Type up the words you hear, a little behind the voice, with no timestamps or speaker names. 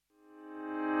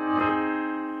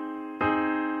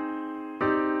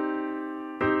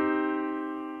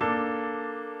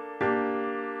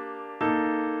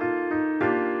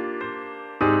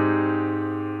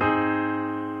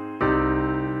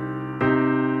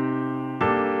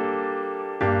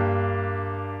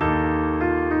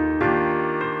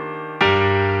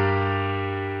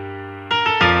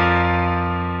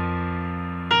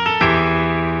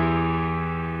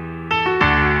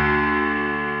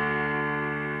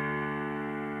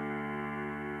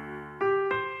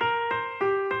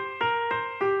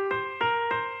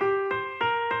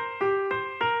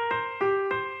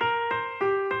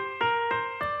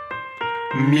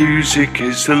Music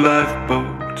is the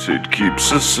lifeboat, it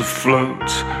keeps us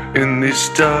afloat in these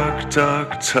dark,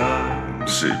 dark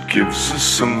times. It gives us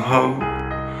some hope.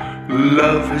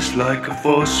 Love is like a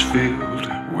force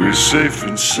field, we're safe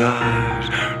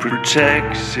inside,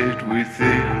 protected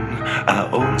within our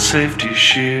own safety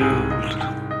shield.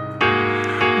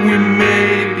 We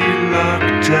may be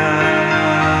locked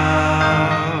out,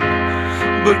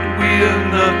 but we are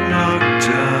not knocked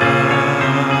down.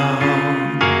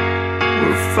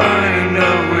 We'll find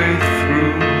our way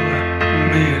through,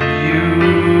 me and you.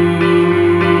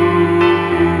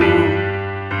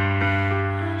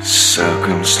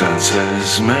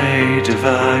 Circumstances may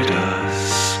divide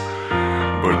us,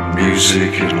 but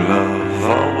music and love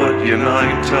are what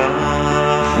unite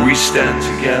us. We stand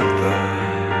together,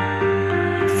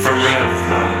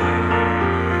 forever,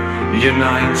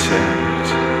 united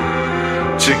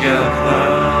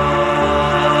together.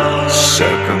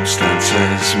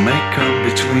 Circumstances may come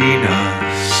between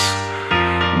us,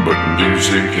 but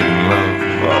music and love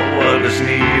are what is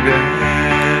needed.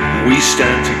 We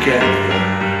stand together,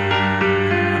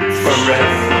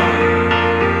 forever,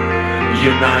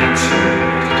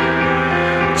 united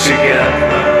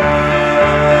together.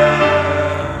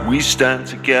 We stand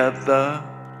together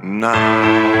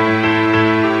now.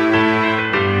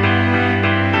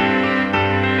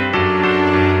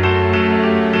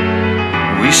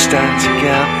 We stand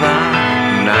together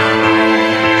now.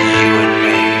 You and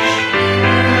me,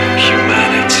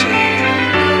 humanity.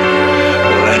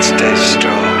 Let's stay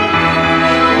strong.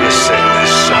 We'll sing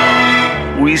this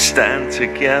song. We stand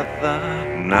together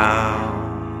now.